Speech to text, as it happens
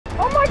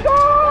Oh my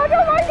god!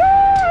 Oh my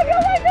god!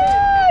 Oh my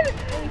god!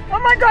 Oh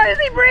my god, is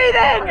he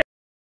breathing?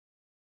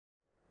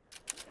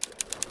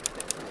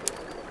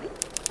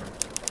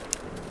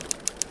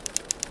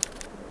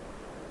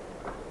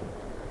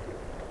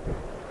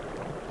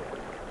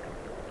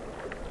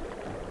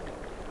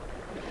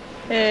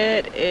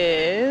 It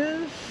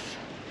is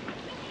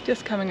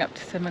just coming up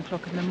to 7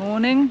 o'clock in the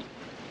morning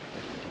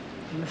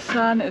and the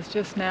sun is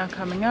just now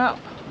coming up.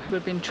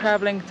 We've been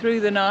travelling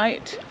through the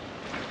night.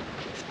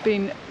 It's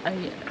been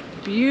a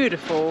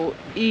beautiful,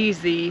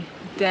 easy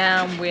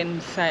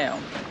downwind sail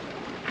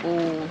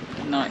all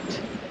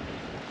night.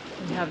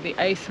 We have the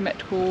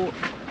asymmetrical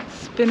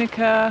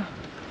spinnaker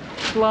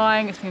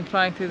flying. It's been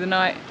flying through the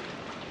night.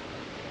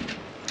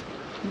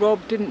 Rob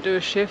didn't do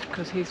a shift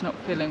because he's not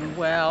feeling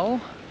well.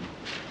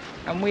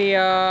 And we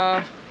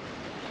are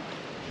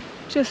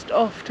just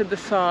off to the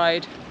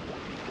side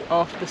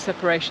of the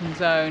separation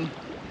zone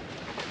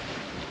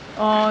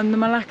on the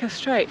Malacca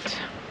Strait.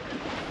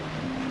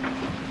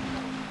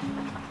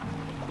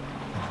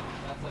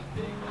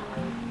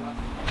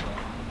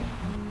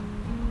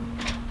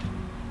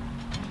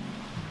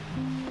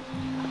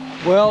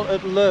 Well,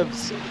 it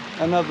lives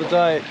another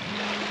day.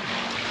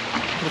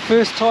 For the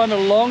first time in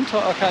a long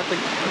time, I can't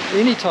think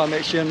any time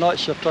actually on night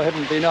shift I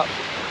haven't been up.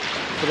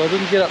 But I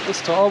didn't get up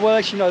this time. Oh well,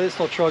 actually no, that's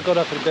not true. I got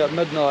up at about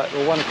midnight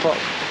or 1 o'clock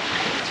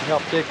to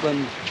help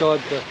Declan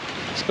drive the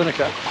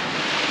spinnaker.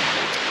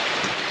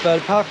 But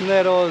apart from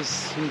that, I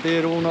was in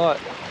bed all night.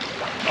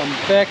 I'm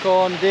back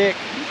on deck,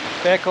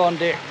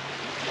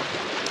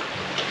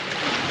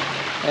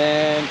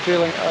 and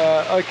feeling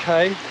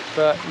okay,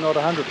 but not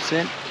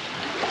 100%.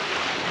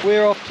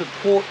 We're off to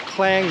Port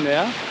Klang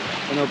now,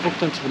 and I've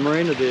booked into the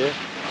marina there.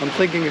 I'm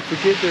thinking if we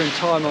get there in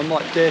time, I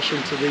might dash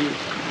into the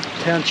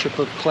township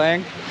of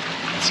Klang.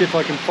 See if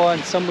I can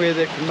find somewhere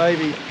that can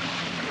maybe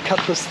cut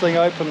this thing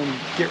open and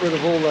get rid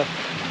of all the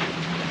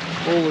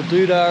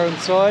doodah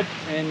inside,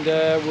 and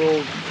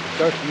we'll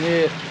go from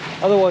there.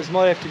 Otherwise,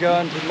 might have to go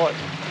into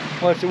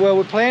well,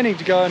 we're planning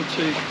to go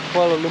into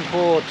Kuala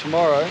Lumpur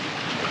tomorrow,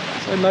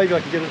 so maybe I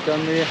can get it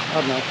done there. I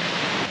don't know.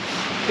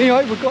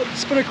 Anyway, we've got the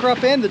spinnaker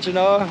up and the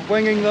Genoa,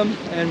 winging them,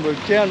 and we're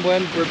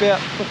downwind. We're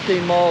about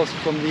 15 miles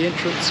from the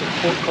entrance of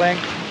Port Klang,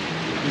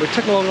 and we're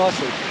ticking along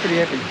nicely. Pretty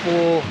happy.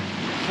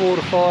 4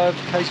 to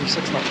 5, occasionally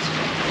 6 knots.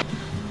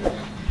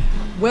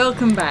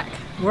 Welcome back.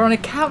 We're on a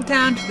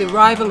countdown to the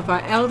arrival of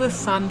our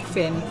eldest son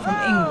Finn from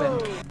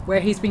England, where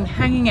he's been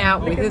hanging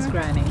out with his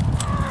granny.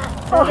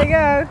 There we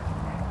go.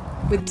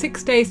 With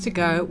 6 days to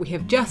go, we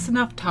have just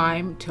enough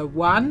time to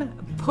 1.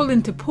 Pull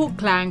into Port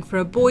Klang for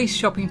a boys'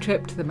 shopping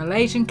trip to the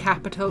Malaysian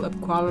capital of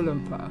Kuala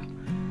Lumpur.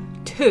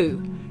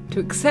 2. To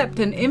accept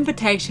an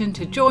invitation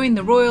to join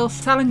the Royal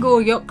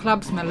Selangor Yacht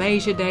Club's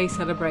Malaysia Day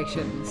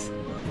celebrations.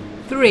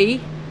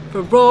 3.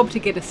 For Rob to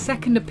get a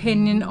second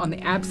opinion on the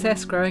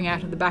abscess growing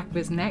out of the back of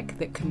his neck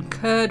that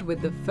concurred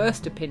with the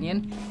first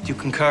opinion. Do you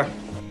concur?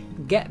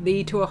 Get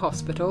thee to a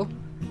hospital.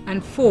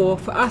 And 4.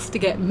 For us to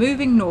get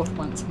moving north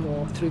once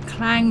more through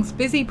Klang's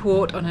busy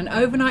port on an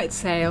overnight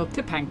sail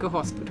to Pankor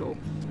Hospital.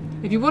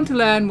 If you want to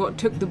learn what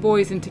took the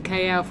boys into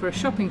KL for a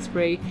shopping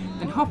spree,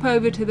 then hop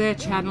over to their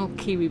channel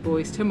Kiwi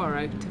Boys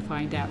tomorrow to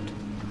find out.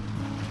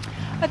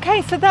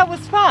 Okay, so that was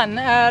fun.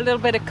 A little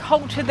bit of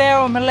culture there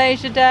on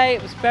Malaysia Day.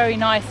 It was very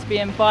nice to be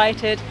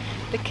invited.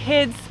 The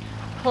kids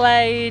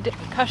played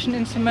percussion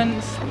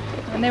instruments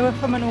and they were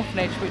from an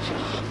orphanage, which,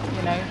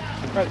 you know,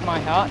 broke my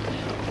heart.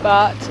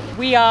 But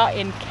we are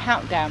in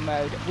countdown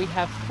mode. We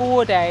have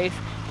 4 days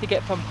to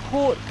get from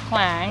Port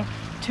Klang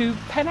to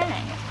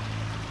Penang.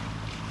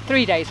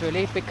 3 days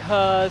really,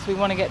 because we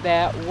want to get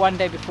there 1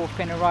 day before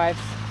Finn arrives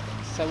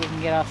so we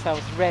can get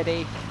ourselves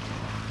ready.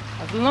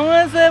 As long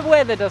as the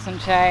weather doesn't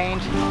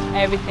change,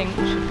 everything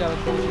should go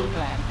according to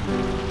plan.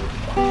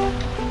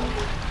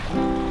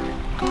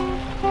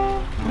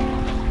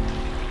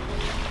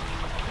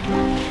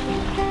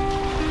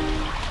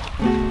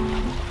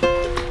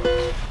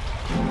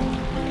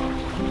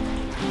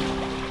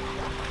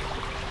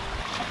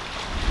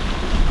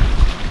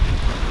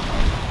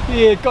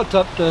 Yeah, it got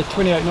up to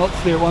 28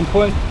 knots there at one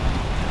point,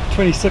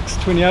 26,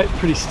 28,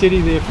 pretty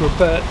steady there for a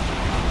bit.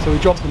 So we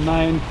dropped the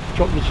main,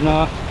 dropped the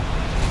Genoa.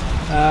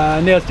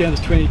 Now it's down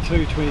to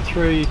 22,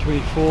 23,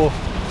 24.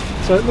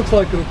 So it looks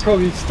like it'll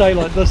probably stay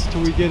like this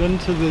till we get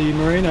into the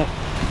marina.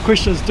 The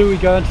question is, do we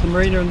go into the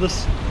marina in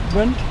this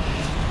wind?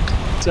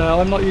 So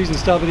I'm not using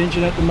starboard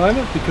engine at the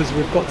moment because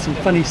we've got some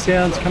funny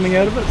sounds coming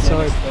out of it. So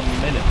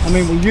I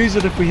mean, we'll use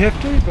it if we have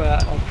to,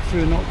 but I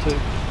prefer not to.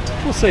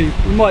 We'll see.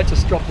 We might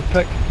just drop the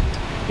pick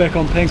back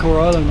on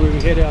Pankor Island where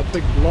we had our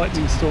big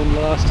lightning storm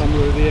the last time we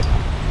were there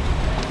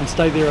and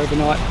stay there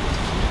overnight.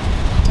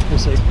 We'll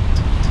see.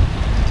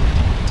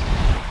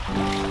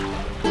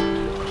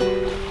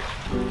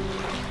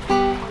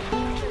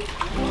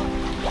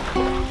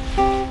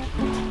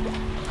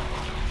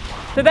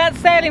 So that's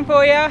sailing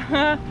for you.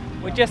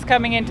 We're just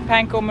coming into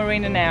Pankor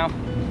Marina now.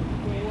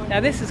 Now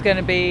this is going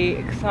to be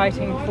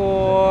exciting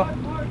for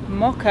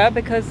Mocha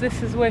because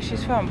this is where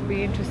she's from. It'll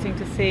be interesting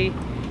to see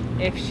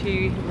if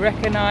she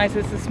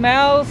recognises the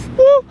smells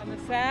and the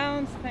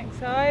sounds.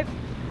 Thanks, Ive.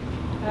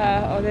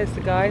 Oh, there's the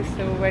guys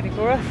still waiting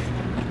for us.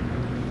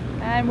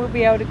 And we'll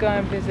be able to go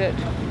and visit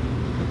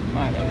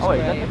Milo's Oh, wait,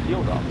 is grave. that the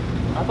field off?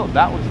 I thought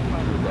that was the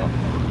field off.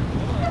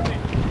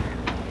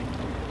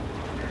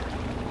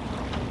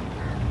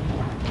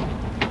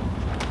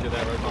 Get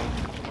that right on.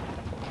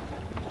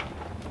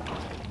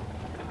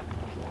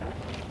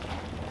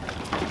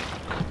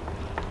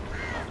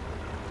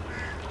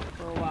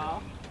 For a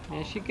while.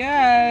 There she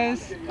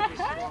goes.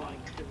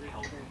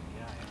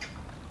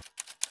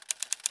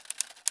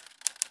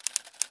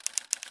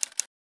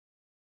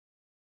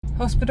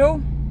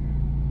 Hospital?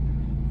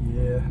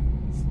 Yeah.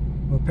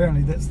 Well,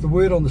 apparently that's the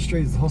word on the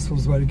streets. The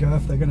hospital's the way to go.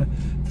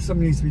 If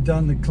something needs to be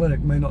done, the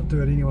clinic may not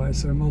do it anyway,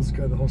 so I might as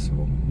well go to the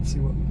hospital and see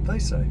what they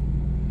say.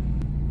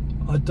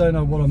 I don't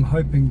know what I'm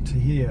hoping to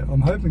hear.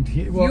 I'm hoping to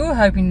hear. Well, you're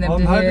hoping them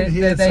to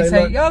hear that they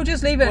say, "Oh,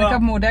 just leave it a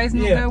couple more days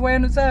and it'll go away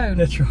on its own."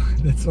 That's right.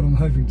 That's what I'm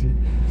hoping to.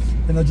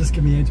 And they'll just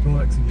give me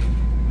antibiotics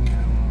again.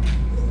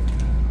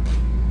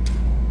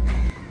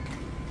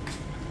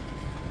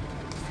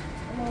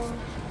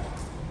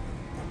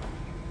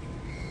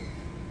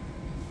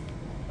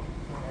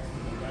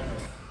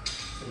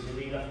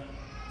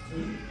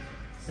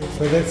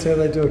 So that's how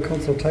they do a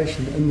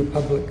consultation in the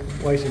public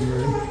waiting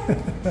room.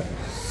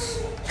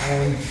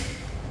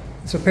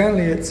 So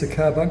apparently it's a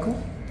carbuncle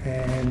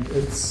and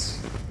it's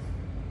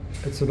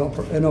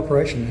an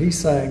operation. He's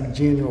saying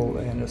general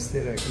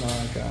anaesthetic, and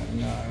I go,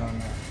 no,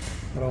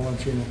 I don't want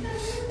general.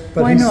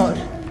 But why not?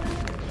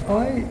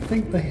 I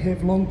think they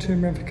have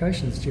long-term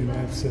ramifications, general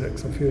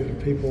anaesthetics. I've heard of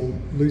people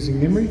losing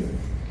memory.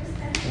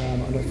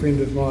 And a friend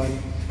of mine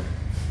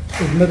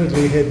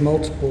admittedly had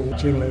multiple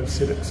general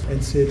anaesthetics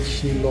and said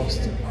she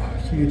lost a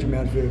huge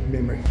amount of her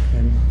memory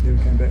and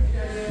never came back.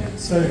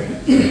 So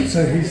he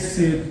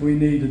said we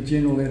need a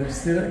general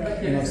anaesthetic,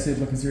 and I said,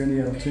 look, is there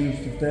any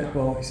alternative to that?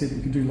 Well, he said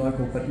you can do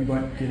local, but you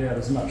won't get out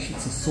as much.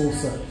 It's a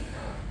saucer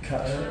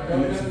cut,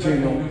 and it's a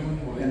general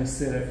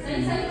anaesthetic.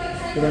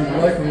 But under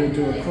local, we'll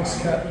do a cross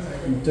cut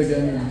and dig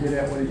in and get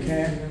out what he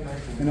can,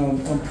 and I'm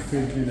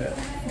prepared to do that.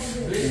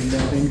 And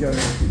then go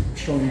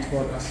strong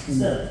antibiotics.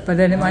 But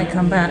then it might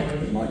come back.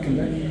 It might come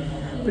back.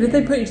 But if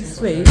they put you to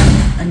sleep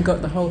and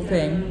got the whole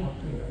thing,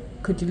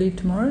 could you leave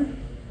tomorrow?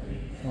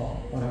 Oh,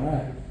 I don't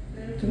know.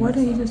 Why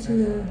don't you just do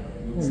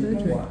the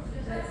surgery? What?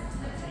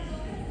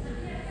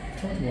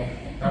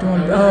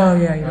 Oh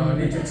yeah, you don't want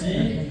to do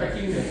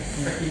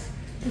this.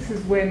 This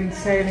is when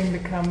sailing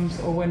becomes,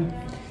 or when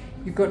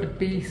you've got to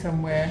be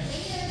somewhere,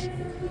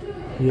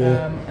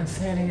 and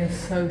sailing is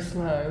so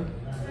slow.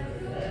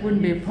 It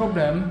wouldn't be a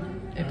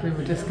problem if we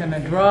were just going to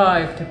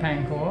drive to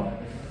Pangkor,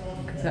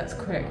 because that's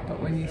quick,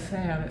 but when you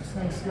sail it's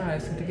so slow,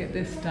 so to get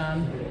this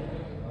done,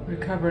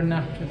 recover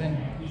enough to then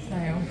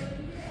sail.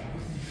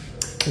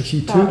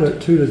 Actually,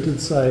 Tudor did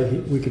say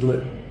we could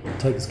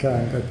take his car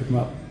and go pick him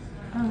up.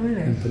 Oh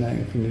really? In Penang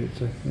if we needed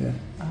to, yeah.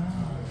 Oh.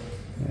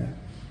 Yeah.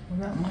 Well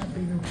that might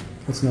be the...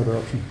 That's another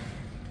option.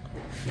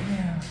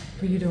 Yeah,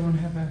 but you don't want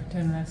to have a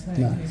general anaesthetic,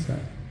 No, do you? so.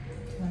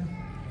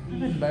 I've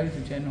had loads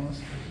of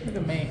generals. Look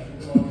at me.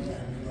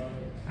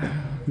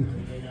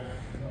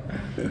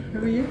 Who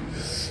are you?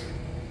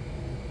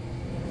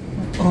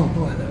 Oh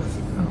boy, that was...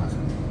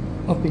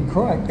 I've been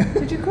crying.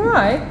 Did you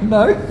cry?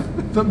 No,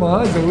 but my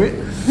eyes are wet.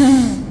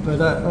 But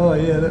oh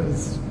yeah, that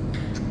was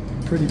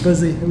pretty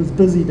busy. It was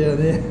busy down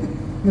there.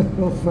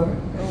 Oh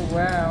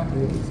wow.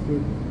 Yeah, it was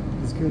good.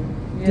 It was good.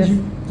 Yes.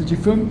 Did you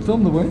film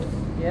the wound?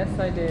 Yes,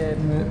 I did.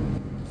 Yeah.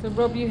 So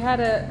Rob, you had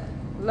a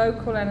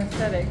local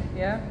anaesthetic,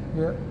 yeah?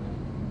 Yeah.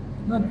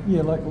 No,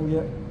 yeah, local,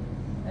 yeah.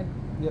 And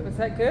Yep. was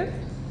that good?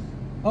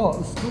 Oh, it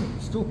was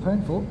still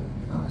painful.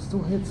 Oh, I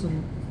still had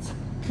some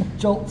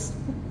jolts,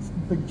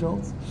 some big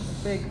jolts.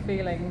 Big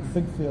feelings.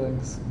 Big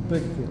feelings.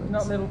 Big feelings.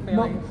 Not little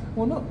feelings.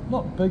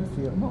 Not big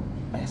feelings, not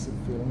massive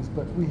feelings,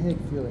 but we had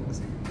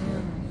feelings.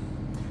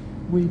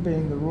 We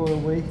being the royal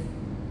we.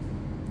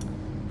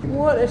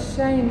 What a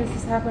shame this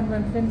has happened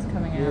when Finn's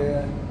coming out.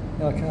 Yeah.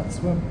 No, I can't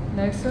swim.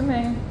 No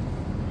swimming.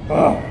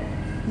 Oh.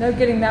 No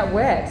getting that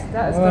wet.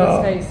 That is going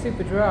to stay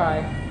super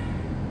dry.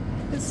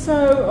 It's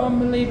so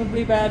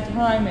unbelievably bad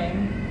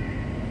timing.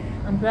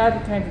 I'm glad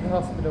we came to the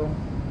hospital.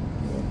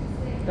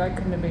 That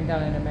couldn't have been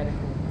done in a medical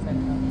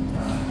centre.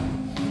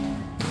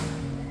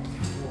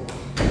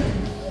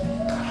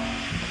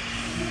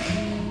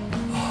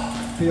 I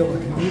feel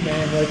like a new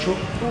man, Rachel.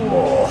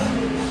 Oh.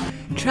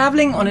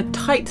 Travelling on a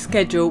tight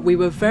schedule, we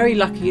were very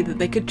lucky that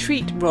they could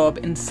treat Rob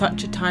in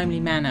such a timely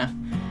manner.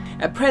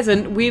 At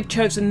present, we've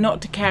chosen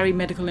not to carry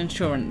medical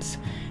insurance.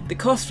 The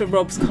cost for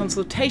Rob's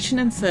consultation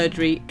and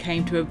surgery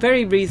came to a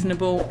very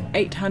reasonable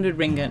 800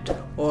 ringgit,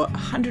 or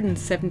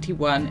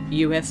 $171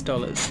 US.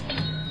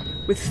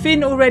 With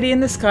Finn already in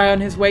the sky on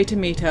his way to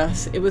meet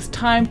us, it was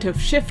time to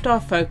shift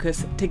our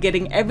focus to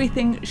getting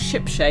everything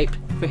shipshape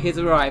for his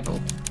arrival.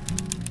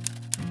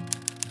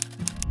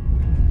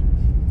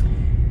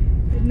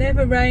 It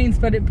never rains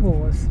but it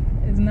pours,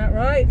 isn't that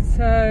right?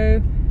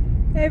 So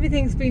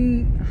everything's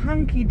been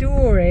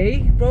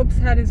hunky-dory. Rob's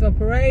had his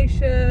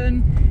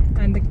operation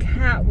and the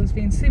cat was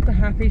being super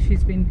happy.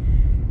 She's been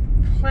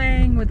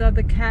playing with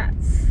other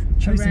cats,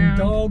 chasing around,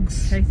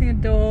 dogs, chasing a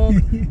dog,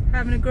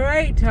 having a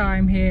great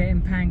time here in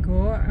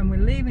Pangkor, and we're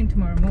leaving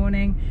tomorrow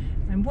morning.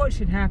 And what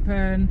should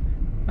happen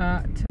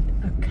but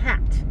a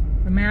cat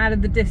from out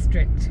of the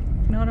district,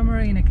 not a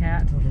marina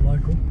cat, not a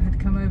local, had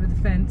come over the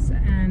fence,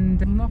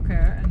 and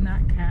Mocha and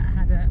that cat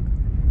had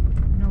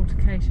an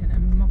altercation,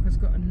 and Mocha's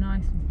got a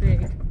nice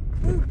big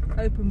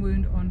open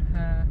wound on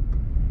her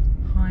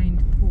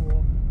hind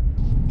paw.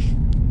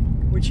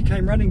 When she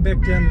came running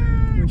back down,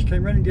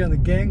 the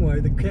gangway,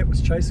 the cat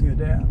was chasing her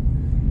down,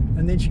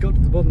 and then she got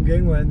to the bottom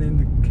gangway, and then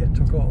the cat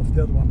took off,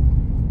 the other one.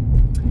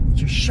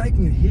 She was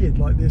shaking her head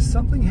like there's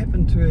something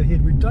happened to her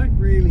head. We don't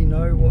really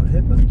know what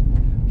happened.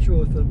 I'm sure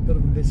with a bit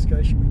of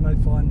investigation we may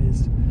find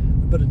there's a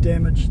bit of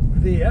damage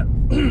there,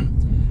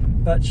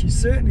 but she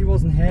certainly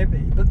wasn't happy.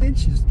 But then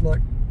she's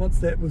like, once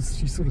that was,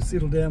 she sort of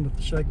settled down with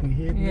the shaking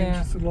her head, and then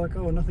she's sort of like,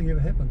 oh, nothing ever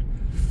happened.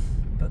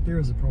 But there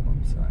is a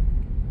problem, so.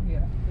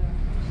 Yeah.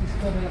 She's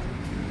got a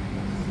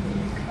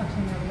cut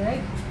in her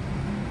leg,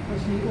 but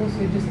she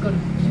also just got,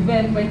 she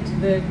then went to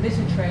the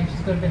litter tray,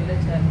 she's got a bit of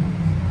litter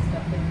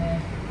stuff in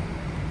there.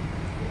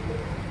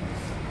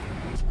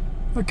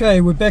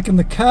 Okay, we're back in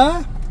the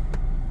car.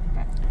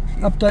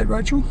 Update,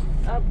 Rachel?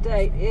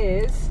 Update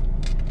is,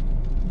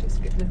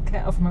 just get the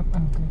cat off my, okay,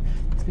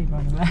 let's leave her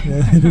on the way.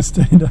 Yeah, just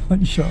stand up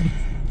and shot.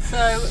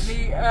 So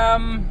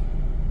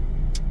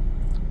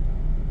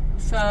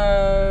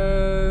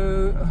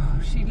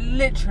she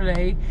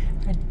literally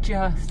had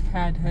just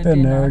had her about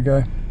an hour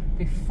dinner ago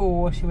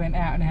before she went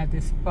out and had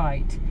this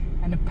fight,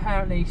 and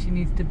apparently she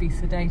needs to be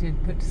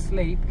sedated, put to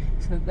sleep,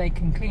 so that they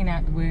can clean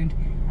out the wound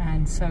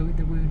and sew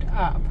the wound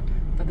up,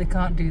 but they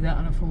can't do that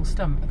on a full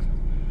stomach.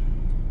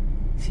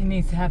 She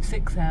needs to have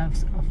 6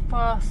 hours of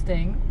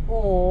fasting,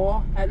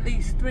 or at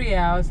least 3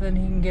 hours, then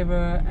he can give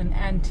her an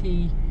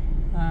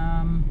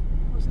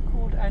what's it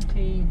called,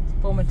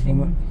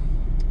 anti-vomiting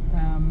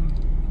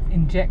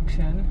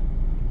injection,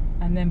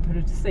 and then put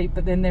her to sleep.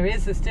 But then there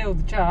is still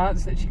the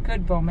chance that she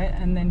could vomit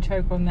and then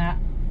choke on that,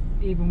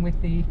 even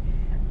with the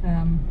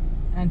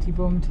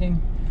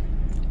anti-vomiting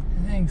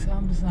thing. So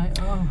I'm just like,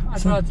 oh,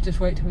 I'd rather just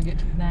wait till we get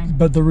to Penang.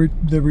 But the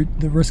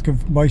risk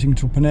of waiting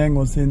till Penang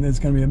was then there's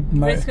going to be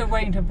the risk of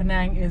waiting till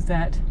Penang is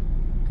that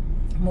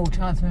more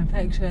chance of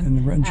infection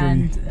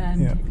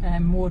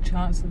and more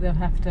chance that they'll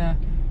have to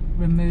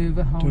remove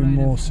a whole load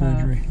more of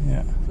surgery,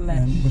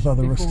 and with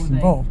other risks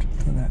involved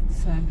for that.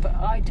 So, but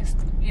I just,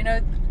 you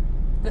know,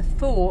 the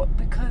thought,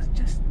 because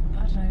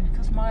I don't know,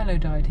 because Milo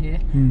died here.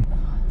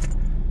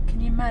 Can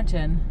you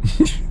imagine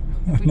if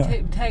we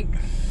take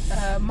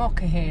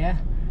Mocha here,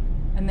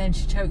 and then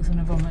she chokes on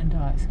a vomit and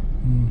dies?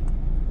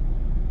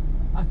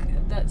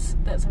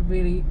 That's a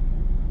really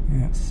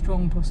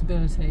strong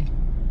possibility,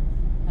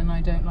 and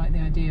I don't like the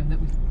idea that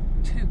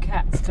 2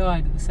 cats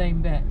died at the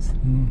same vets.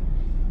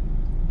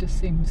 Just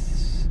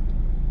seems.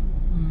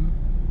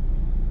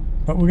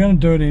 But we're going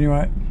to do it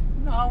anyway.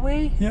 Are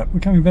we? Yep, we're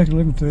coming back at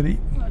 11:30.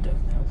 I don't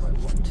know if I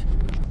want to.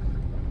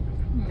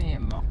 Me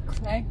and Mox,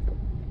 eh?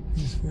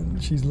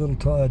 She's a little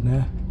tired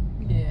now.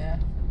 Yeah.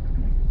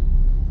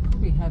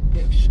 Probably had a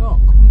bit of shock,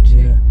 wouldn't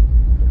she? Yeah.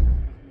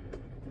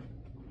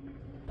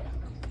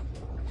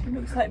 She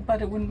looks like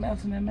butter wouldn't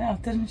melt in her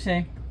mouth, doesn't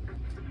she?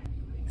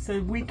 So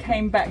we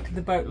came back to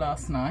the boat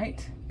last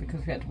night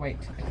because we had to wait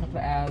a couple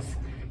of hours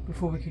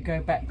before we could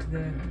go back to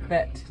the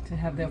vet to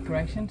have the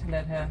operation, to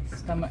let her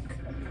stomach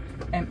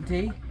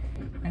empty.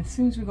 And as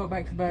soon as we got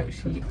back to the boat,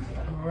 she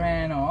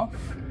ran off.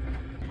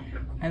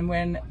 And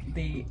when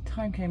the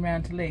time came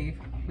round to leave,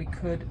 we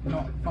could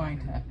not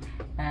find her.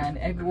 And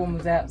everyone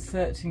was out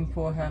searching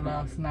for her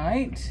last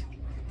night.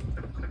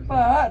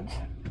 But,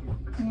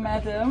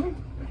 madam,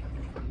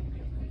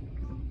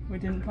 we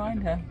didn't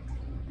find her.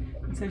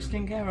 And so she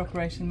didn't get her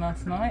operation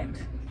last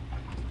night.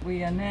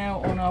 We are now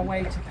on our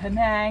way to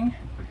Penang.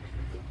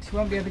 She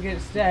won't be able to get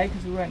it today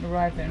because we won't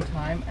arrive there in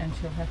time, and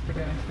she'll have to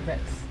go into the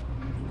vets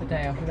the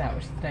day after that,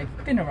 which is the day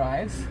Finn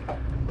arrives,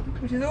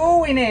 which is all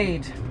we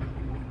need.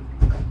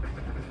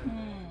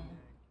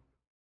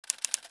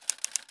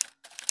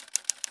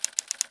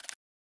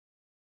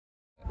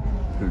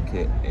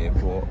 Phuket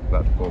Airport,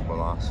 about to board my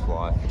last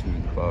flight to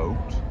the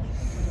boat.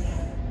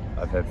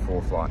 I've had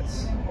 4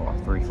 flights, or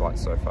 3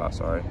 flights so far,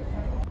 sorry.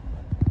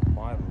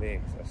 My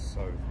legs are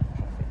so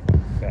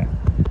fat.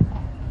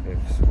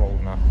 They've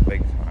swollen up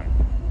big time.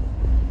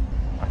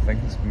 I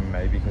think it's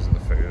maybe because of the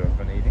food I've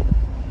been eating,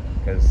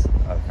 because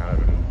I've kind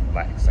of been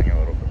laxing a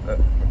little bit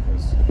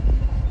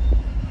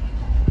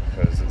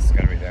because it's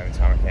going to be the only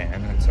time I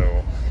can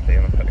until the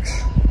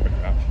Olympics, pretty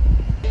much.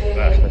 But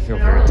I feel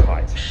very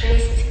tight.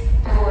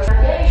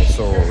 It's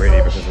sore already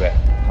because of that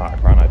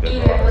park run I did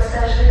while I was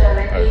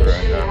over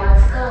in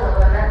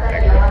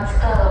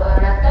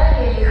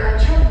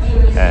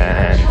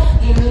and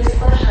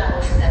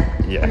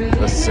yeah,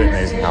 this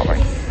certainly isn't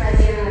helping.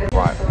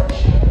 Right,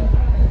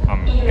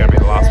 I'm going to be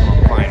the last one on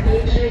the plane.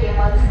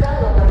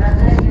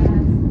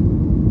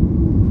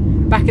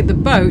 Back at the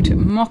boat,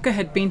 Mocha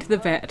had been to the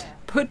vet,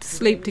 put to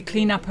sleep to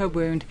clean up her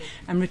wound,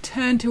 and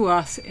returned to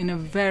us in a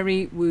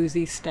very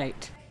woozy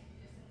state.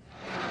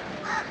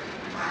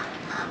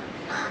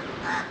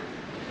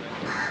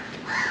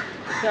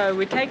 So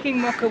we're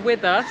taking Mocha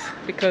with us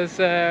because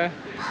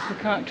we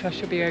can't trust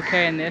she'll be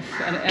okay in this,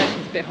 and it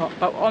actually is a bit hot.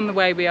 But on the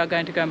way we are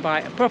going to go and buy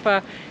a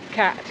proper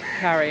cat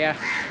carrier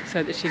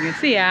so that she can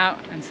see out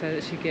and so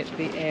that she gets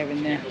the air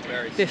in there.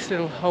 This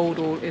little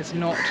holdall is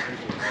not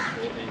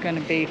going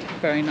to be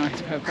very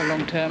nice for her for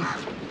long term.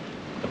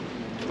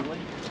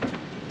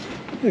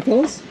 Hey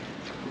fellas,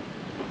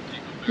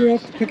 we're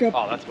off to pick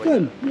up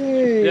Finn.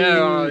 Yay! Yeah,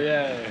 oh,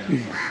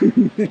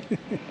 yeah.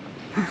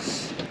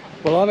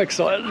 Well, I'm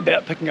excited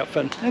about picking up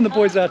Finn, and the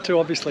boys are too,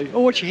 obviously.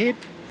 Oh, watch your head.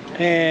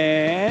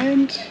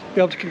 And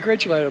be able to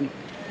congratulate him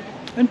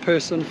in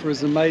person for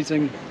his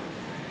amazing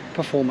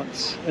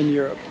performance in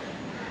Europe.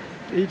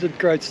 He did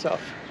great stuff.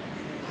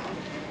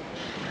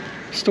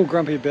 Still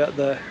grumpy about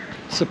the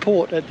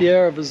support at the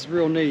hour of his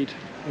real need,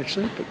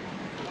 actually, but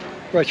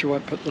Rachel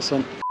won't put this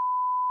in.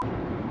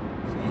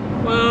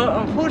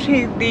 Well,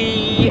 unfortunately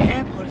the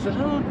airport is a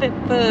little bit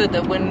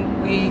further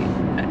than we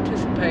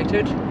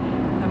anticipated,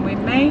 and we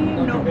may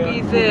not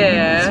be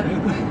there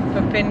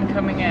for Finn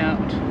coming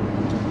out.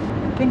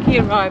 I think he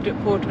arrived at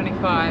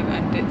 4:25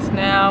 and it's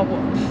now,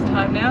 what's the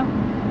time now?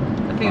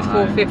 I think it's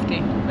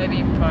 4:50, maybe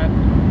even 5.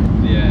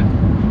 Yeah,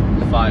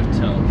 5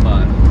 till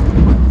 5.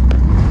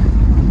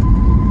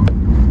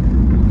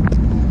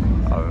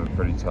 I'm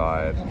pretty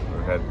tired.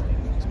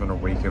 It's been a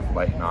week of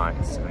late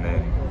nights, and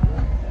then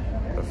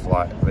the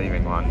flight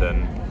leaving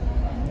London,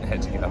 I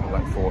had to get up at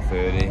like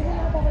 4:30,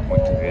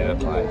 went to bed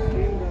at like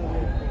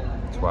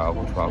 12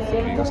 or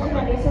 12:30 or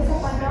something.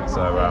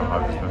 So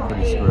I've just been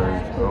pretty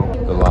screwed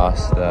the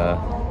last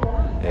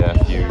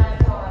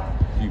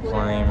few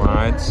plane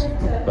rides,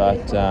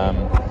 but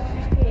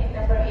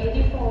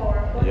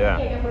yeah,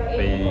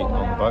 be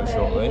on the boat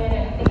shortly.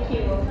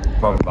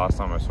 Probably last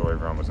time I saw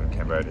everyone was in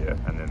Cambodia,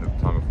 and then the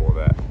time before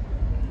that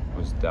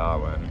was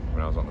Darwin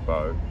when I was on the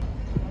boat,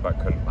 but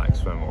couldn't like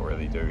swim or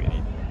really do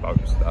any boat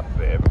stuff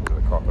there because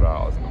of the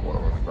crocodiles and the water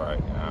wasn't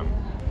great.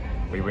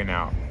 We went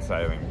out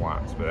sailing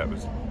once, but that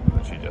was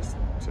literally just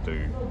to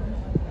do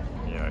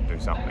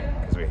something,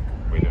 because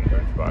we didn't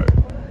move the boat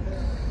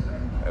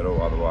at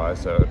all otherwise.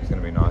 So it's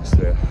going to be nice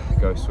to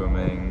go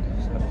swimming,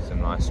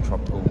 some nice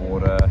tropical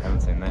water.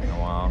 Haven't seen that in a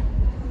while.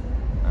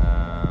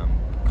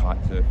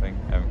 Kite surfing.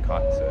 Haven't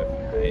kite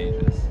surfed in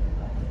ages.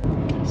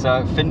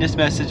 So Finn just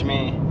messaged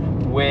me,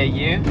 where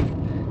you?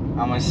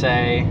 I'm gonna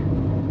say,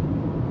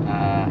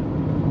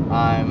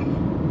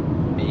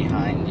 I'm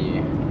behind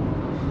you.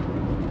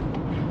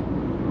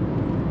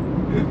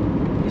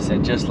 He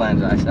said just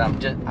landed. I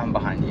said I'm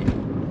behind you.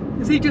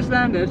 Has he just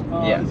landed?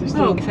 Yeah.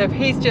 Oh, so if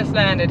he's just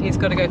landed, he's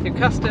got to go through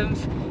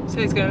customs, so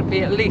he's going to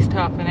be at least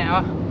half an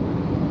hour.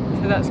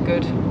 So that's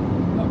good.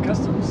 Oh,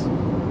 customs?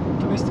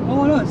 Domestic?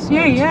 Oh no, it's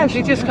Yeah, he has.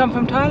 He's just come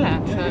from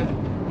Thailand, so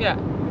yeah.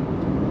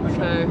 Okay.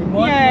 So We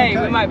might be yay,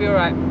 okay. we might be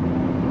alright.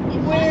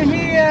 We're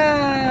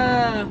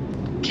here!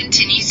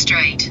 Continue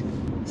straight.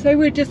 So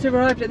we just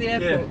arrived at the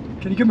airport.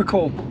 Yeah. Can you give him a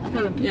call?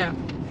 Tell him, yeah.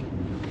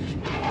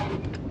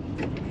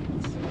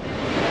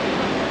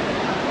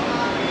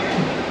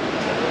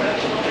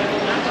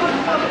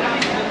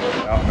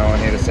 No one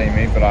here to see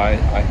me, but I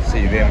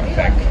see them, I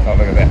think. Oh,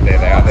 look at that, there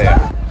they are there.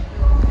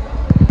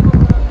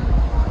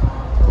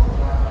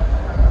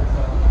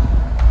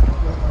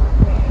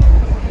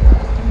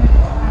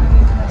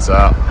 What's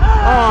up?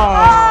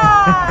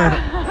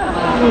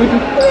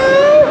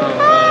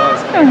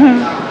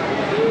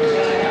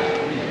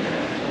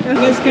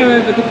 Let's go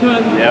over the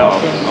front. Yeah,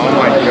 oh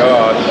my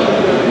god.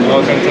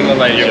 Welcome to the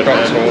lady. You've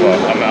got taller.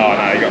 Oh no,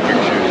 you got big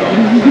shoes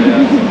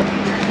on.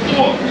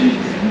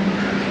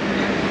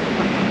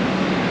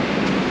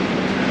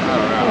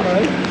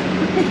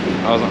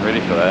 I wasn't ready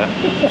for that.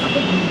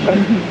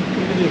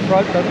 Give you a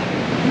fright, brother.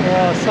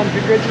 Son,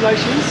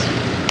 congratulations.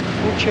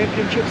 World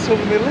Championship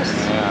silver medalist.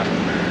 Yeah.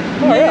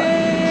 Oh, yeah.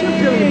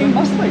 You're feeling a bit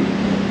muscly.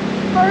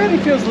 Oh, really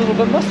feels a little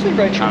bit muscly,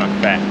 Rachel. Kind of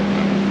fat.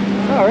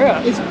 Oh,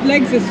 yeah. His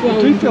legs are I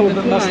swollen. do feel a from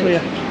bit the flight.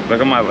 musclier. Look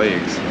at my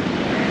legs.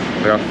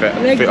 Look how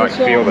fat. Legs are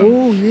Feel them.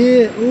 Oh,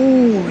 yeah.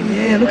 Oh,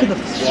 yeah. Look at the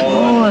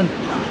swollen.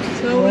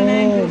 Swollen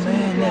ankles from the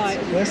man, that's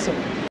flight. awesome.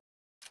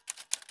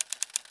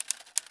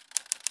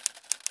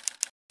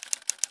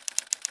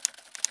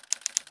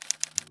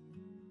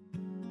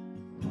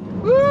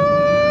 Woo!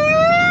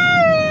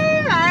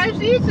 I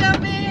see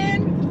something!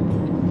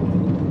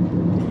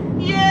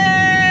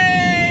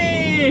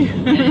 Yay!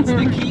 It's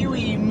the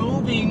Kiwi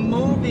moving.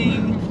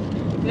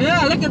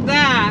 Yeah, look at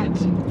that!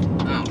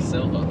 Oh,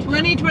 silver.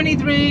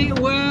 2023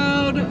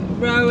 World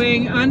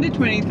Rowing Under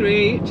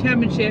 23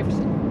 Championships.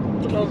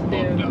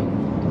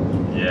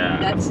 Yeah.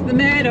 That's the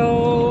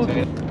medal.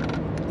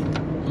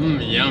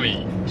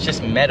 Yummy. It's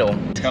just metal.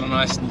 It's got a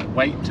nice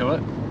weight to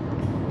it.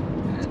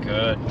 It's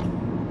good.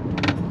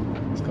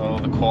 It's got all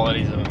the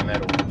qualities of a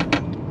metal.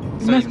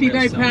 You must be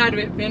very proud of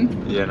it, Finn.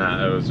 Yeah,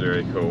 no, it was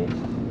very cool.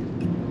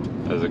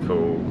 It was a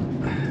cool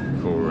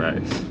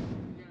race.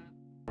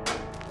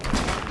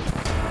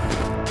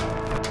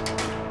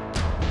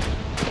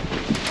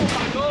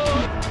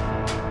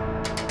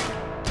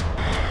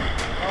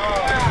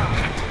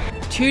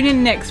 tune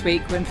in next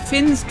week when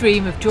Finn's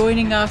dream of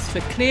joining us for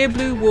clear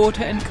blue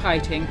water and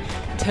kiting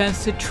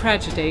turns to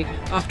tragedy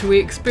after we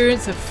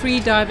experience a free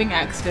diving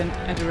accident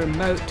at a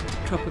remote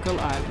tropical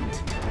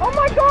island. Oh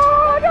my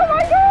god! Oh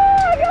my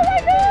god! Oh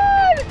my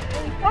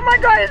god! Oh my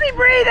god, is he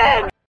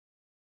breathing?